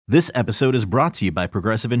This episode is brought to you by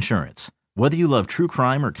Progressive Insurance. Whether you love true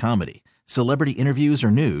crime or comedy, celebrity interviews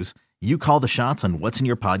or news, you call the shots on what's in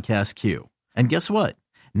your podcast queue. And guess what?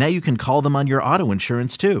 Now you can call them on your auto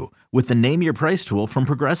insurance too with the Name Your Price tool from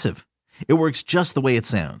Progressive. It works just the way it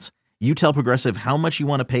sounds. You tell Progressive how much you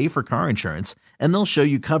want to pay for car insurance, and they'll show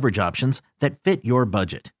you coverage options that fit your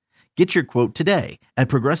budget. Get your quote today at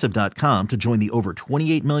Progressive.com to join the over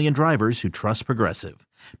 28 million drivers who trust Progressive.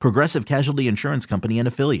 Progressive Casualty Insurance Company and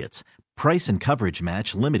Affiliates. Price and coverage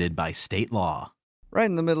match limited by state law. Right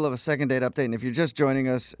in the middle of a second date update, and if you're just joining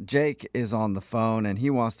us, Jake is on the phone, and he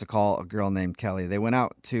wants to call a girl named Kelly. They went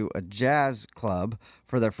out to a jazz club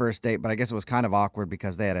for their first date, but I guess it was kind of awkward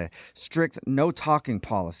because they had a strict no-talking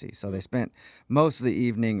policy. So they spent most of the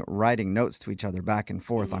evening writing notes to each other back and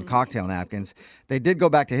forth on cocktail napkins. They did go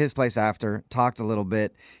back to his place after, talked a little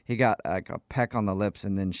bit. He got like a peck on the lips,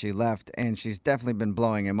 and then she left, and she's definitely been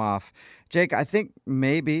blowing him off. Jake, I think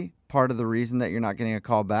maybe part of the reason that you're not getting a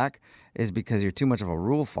call back is because you're too much of a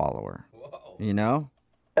rule follower. Whoa. You know?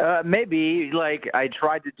 Maybe, like, I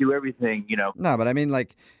tried to do everything, you know. No, but I mean,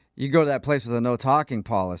 like, you go to that place with a no-talking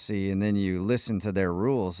policy, and then you listen to their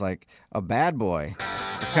rules like a bad boy,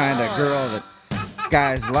 the kind of girl that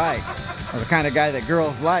guys like, or the kind of guy that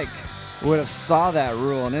girls like, would have saw that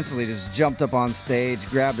rule and instantly just jumped up on stage,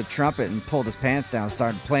 grabbed a trumpet, and pulled his pants down,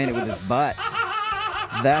 started playing it with his butt.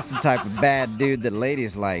 That's the type of bad dude that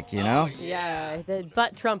ladies like, you know? Yeah, the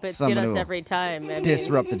butt trumpets Someone get who us will every time.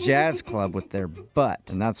 Disrupt the jazz club with their butt,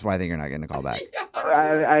 and that's why I think you're not getting a call back.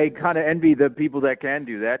 I kind of envy the people that can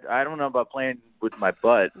do that. I don't know about playing with my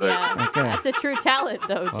butt, but Yeah, Okay. that's a true talent,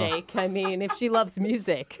 though, Jake. I mean, if she loves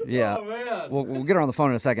music. Yeah. Oh, man. We'll get her on the phone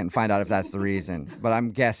in a second and find out if that's the reason, but I'm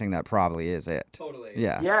guessing that probably is it. Totally.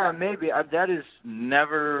 Yeah. maybe. That has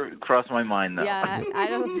never crossed my mind, though. Yeah, I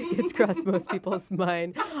don't think it's crossed most people's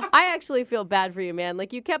mind. I actually feel bad for you, man.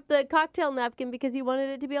 Like, you kept the cocktail napkin because you wanted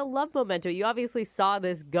it to be a love memento. You obviously saw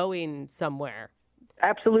this going somewhere.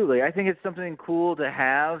 Absolutely. I think it's something cool to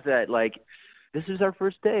have that, like, this is our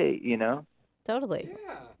first date, you know? Totally.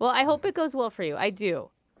 Well, I hope it goes well for you. I do.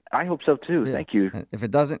 I hope so, too. Yeah. Thank you. And if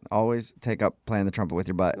it doesn't, always take up playing the trumpet with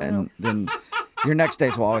your butt, and then your next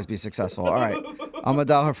dates will always be successful. All right. I'm going to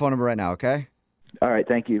dial her phone number right now, okay? All right,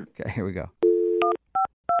 thank you. Okay, here we go.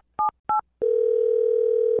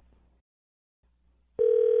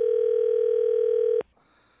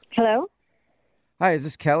 Hello? Hi, is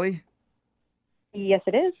this Kelly? Yes,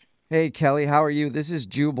 it is. Hey, Kelly, how are you? This is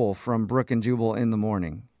Jubal from Brook and Jubal in the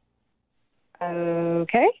Morning.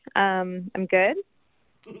 Okay. I'm good.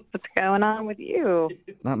 What's going on with you?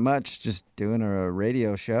 Not much, just doing a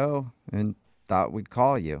radio show and thought we'd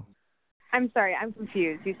call you. I'm sorry, I'm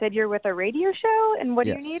confused. You said you're with a radio show, and what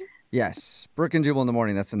do Yes. you need? Yes, Brook and Jubal in the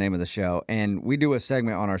Morning, that's the name of the show. And we do a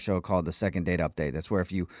segment on our show called the Second Date Update. That's where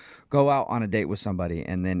if you go out on a date with somebody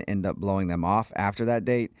and then end up blowing them off after that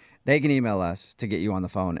date, they can email us to get you on the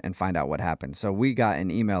phone and find out what happened. So we got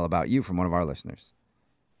an email about you from one of our listeners.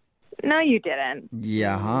 No, you didn't.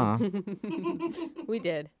 Yeah, huh? We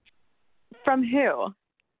did. From who?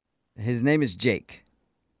 His name is Jake.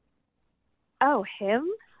 Oh, him?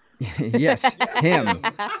 Yes, him.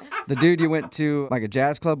 The dude you went to like a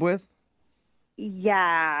jazz club with?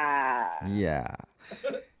 Yeah. Yeah.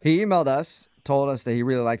 He emailed us, told us that he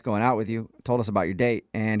really liked going out with you, told us about your date,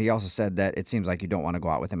 and he also said that it seems like you don't want to go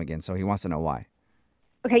out with him again, so he wants to know why.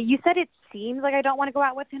 Okay, you said it seems like I don't want to go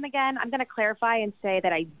out with him again. I'm going to clarify and say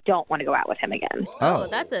that I don't want to go out with him again. Oh,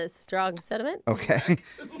 that's a strong sentiment. Okay.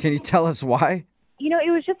 Can you tell us why? You know,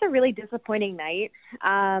 it was just a really disappointing night.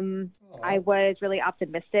 I was really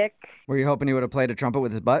optimistic. Were you hoping he would have played a trumpet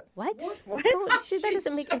with his butt? What? What? That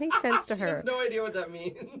doesn't make any sense to He her. has no idea what that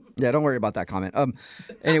means. Yeah, don't worry about that comment.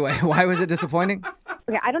 Anyway, why was it disappointing?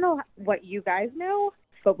 Okay, I don't know what you guys know,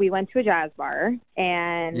 but we went to a jazz bar,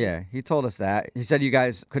 and Yeah, he told us that. He said you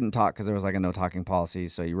guys couldn't talk because there was like a no talking policy,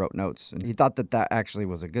 so you wrote notes. And he thought that that actually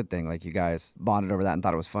was a good thing. Like you guys bonded over that and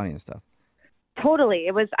thought it was funny and stuff. totally.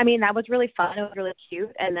 It was, I mean, that was really fun. It was really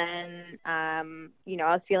cute. And then, you know,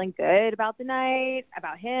 I was feeling good about the night,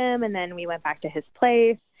 about him. And then we went back to his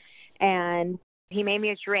place, and he made me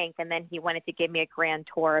a drink, and then he wanted to give me a grand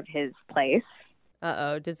tour of his place.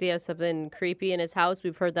 Uh-oh. Does he have something creepy in his house?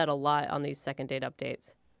 We've heard that a lot on these second date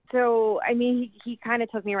updates. So, I mean, he kind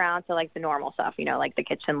of took me around to, like, the normal stuff, you know, like the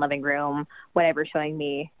kitchen, living room, whatever, showing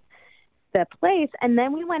me the place. And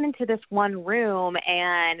then we went into this one room,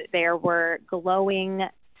 and there were glowing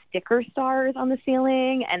sticker stars on the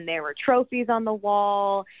ceiling, and there were trophies on the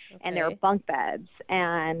wall, and there were Okay. bunk beds.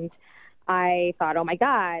 And I thought, oh, my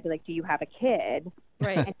God, like, do you have a kid?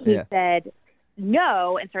 Right. And he Yeah. said,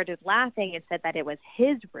 no and started laughing and said that it was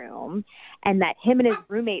his room and that him and his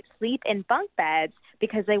roommate sleep in bunk beds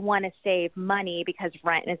because they want to save money because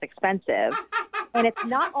rent is expensive. And it's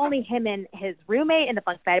not only him and his roommate in the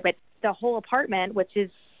bunk bed, but the whole apartment, which is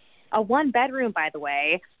a 1-bedroom, by the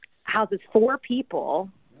way, houses 4 people.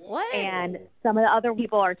 What? And some of the other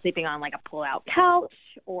people are sleeping on like a pull-out couch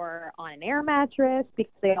or on an air mattress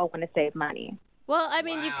because they all want to save money. Well, I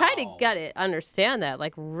mean, you kind of got to understand that.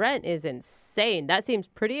 Like, rent is insane. That seems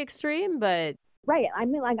pretty extreme, but... Right. I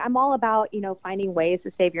mean, like, I'm all about, finding ways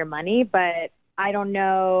to save your money, but I don't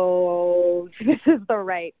know if this is the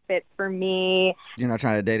right fit for me. You're not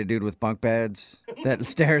trying to date a dude with bunk beds that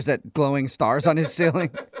stares at glowing stars on his ceiling?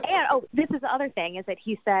 And, this is the other thing, is that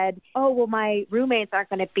he said, well, my roommates aren't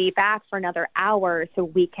going to be back for another hour, so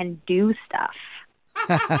we can do stuff.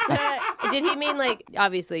 Did he mean, like,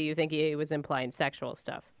 obviously you think he was implying sexual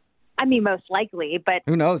stuff? I mean, most likely, but...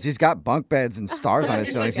 Who knows? He's got bunk beds and stars on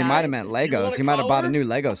his ceilings. He might have meant Legos. He might have bought a new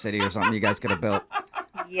Lego city or something you guys could have built.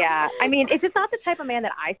 Yeah. I mean, it's just not the type of man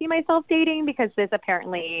that I see myself dating because this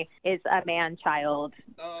apparently is a man-child,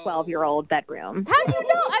 12-year-old bedroom. How do you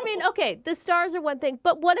know? I mean, okay, the stars are one thing,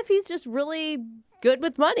 but what if he's just really good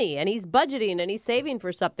with money and he's budgeting and he's saving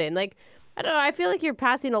for something? Like, I don't know. I feel like you're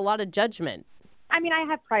passing a lot of judgment. I mean, I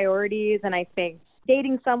have priorities, and I think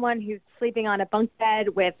dating someone who's sleeping on a bunk bed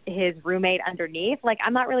with his roommate underneath, like,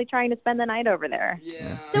 I'm not really trying to spend the night over there.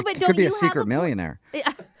 Yeah. So, but could be a secret millionaire.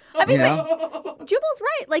 I mean, Jubal's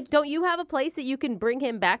right. Like, don't you have a place that you can bring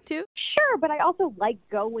him back to? Sure, but I also like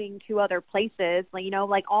going to other places. Like,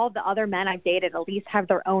 like all the other men I've dated at least have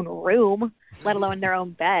their own room, let alone their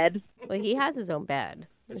own bed. Well, he has his own bed.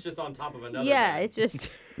 It's just on top of another bed. It's just...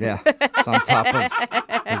 Yeah, it's on top of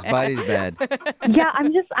his buddy's bed. Yeah,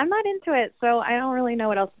 I'm not into it, so I don't really know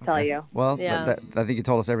what else to tell you. Well, I think you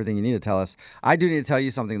told us everything you need to tell us. I do need to tell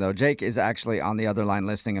you something, though. Jake is actually on the other line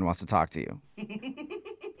listening and wants to talk to you.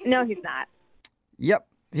 No, he's not. Yep,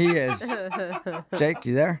 he is. Jake,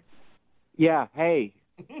 you there? Yeah, hey.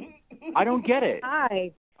 I don't get it.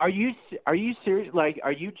 Hi. Are you serious? Like,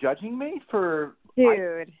 are you judging me for...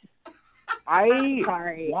 Dude. I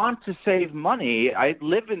sorry. want to save money. I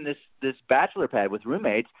live in this bachelor pad with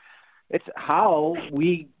roommates. It's how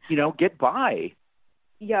we, get by.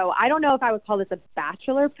 Yo, I don't know if I would call this a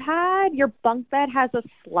bachelor pad. Your bunk bed has a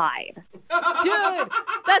slide. Dude,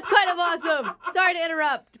 that's kind of awesome. Sorry to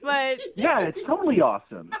interrupt, but... Yeah, it's totally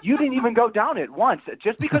awesome. You didn't even go down it once.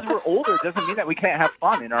 Just because we're older doesn't mean that we can't have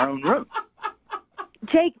fun in our own room.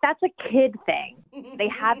 Jake, that's a kid thing. They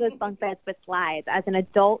have those bunk beds with slides. As an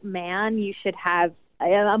adult man, you should have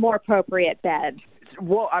a more appropriate bed.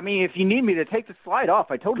 Well, I mean, if you need me to take the slide off,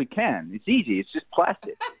 I totally can. It's easy. It's just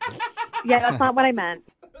plastic. Yeah, that's not what I meant.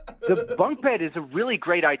 The bunk bed is a really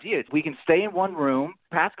great idea. We can stay in one room.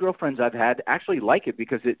 Past girlfriends I've had actually like it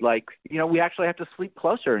because it, like, we actually have to sleep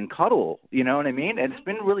closer and cuddle. You know what I mean? And it's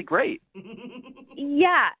been really great.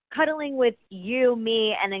 Yeah, cuddling with you,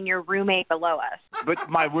 me, and then your roommate below us. But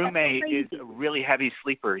my roommate is a really heavy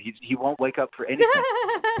sleeper. He won't wake up for anything.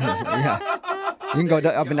 Yeah. You can go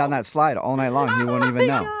up and down that slide all night long. He won't even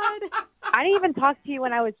know. God. I didn't even talk to you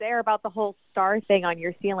when I was there about the whole star thing on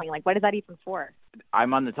your ceiling. Like, what is that even for?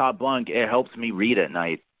 I'm on the top bunk. It helps me read at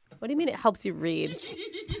night. What do you mean it helps you read?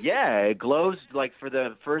 Yeah, it glows like for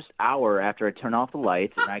the first hour after I turn off the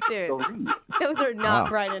lights and I can go read. Those are not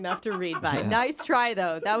bright enough to read by. Yeah. Nice try,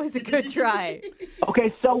 though. That was a good try.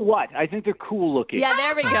 Okay, so what? I think they're cool looking. Yeah,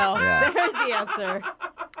 there we go. Yeah. There's the answer.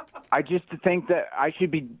 I just think that I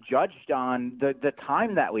should be judged on the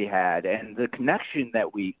time that we had and the connection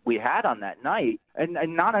that we had on that night and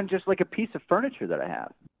not on just like a piece of furniture that I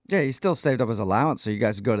have. Yeah, he still saved up his allowance so you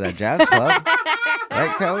guys could go to that jazz club.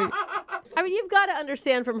 Right, Kelly? I mean, you've got to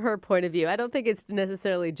understand from her point of view. I don't think it's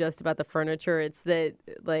necessarily just about the furniture. It's that,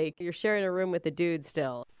 like, you're sharing a room with a dude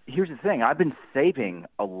still. Here's the thing. I've been saving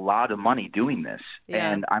a lot of money doing this.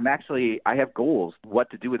 Yeah. And I have goals what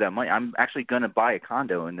to do with that money. I'm actually going to buy a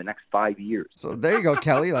condo in the next 5 years. So there you go,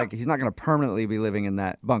 Kelly. Like, he's not going to permanently be living in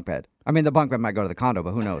that bunk bed. I mean, the bunk bed might go to the condo,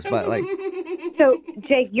 but who knows? But, like... So,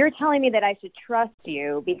 Jake, you're telling me that I should trust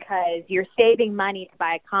you because you're saving money to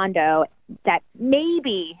buy a condo that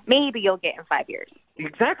maybe you'll get in 5 years.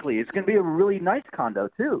 Exactly. It's going to be a really nice condo,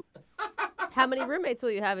 too. How many roommates will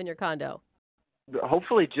you have in your condo?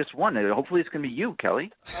 Hopefully just one. Hopefully it's going to be you,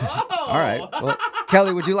 Kelly. Oh. All right. Well,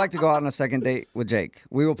 Kelly, would you like to go out on a second date with Jake?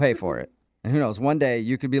 We will pay for it. And who knows, one day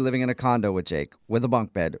you could be living in a condo with Jake with a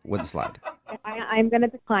bunk bed with a slide. I'm going to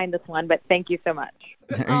decline this one, but thank you so much.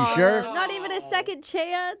 Are you sure? Not even a second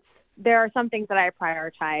chance? There are some things that I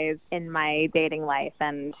prioritize in my dating life,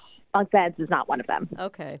 and bunk beds is not one of them.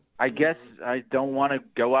 Okay. I guess I don't want to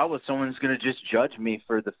go out with someone who's going to just judge me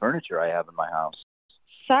for the furniture I have in my house.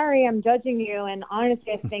 Sorry, I'm judging you. And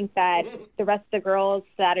honestly, I think that the rest of the girls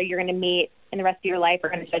that you're going to meet in the rest of your life are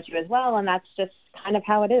going to judge you as well. And that's just kind of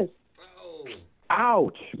how it is.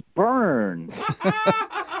 Ouch, burn.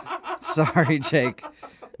 Sorry, Jake.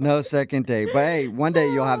 No second date. But hey, one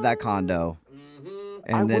day you'll have that condo.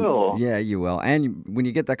 And I then, will. Yeah, you will. And when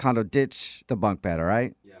you get that condo, ditch the bunk bed, all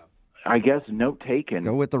right? I guess note taken.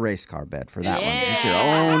 Go with the race car bed for that one. It's your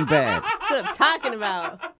own bed. That's what I'm talking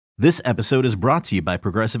about. This episode is brought to you by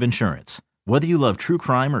Progressive Insurance. Whether you love true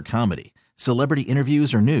crime or comedy, celebrity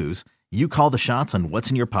interviews or news, you call the shots on what's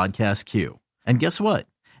in your podcast queue. And guess what?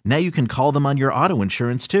 Now you can call them on your auto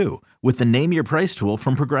insurance too with the Name Your Price tool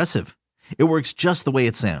from Progressive. It works just the way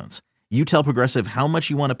it sounds. You tell Progressive how much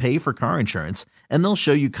you want to pay for car insurance, and they'll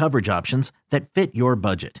show you coverage options that fit your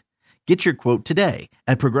budget. Get your quote today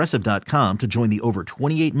at Progressive.com to join the over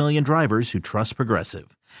 28 million drivers who trust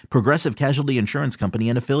Progressive. Progressive Casualty Insurance Company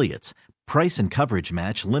and Affiliates. Price and coverage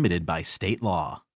match limited by state law.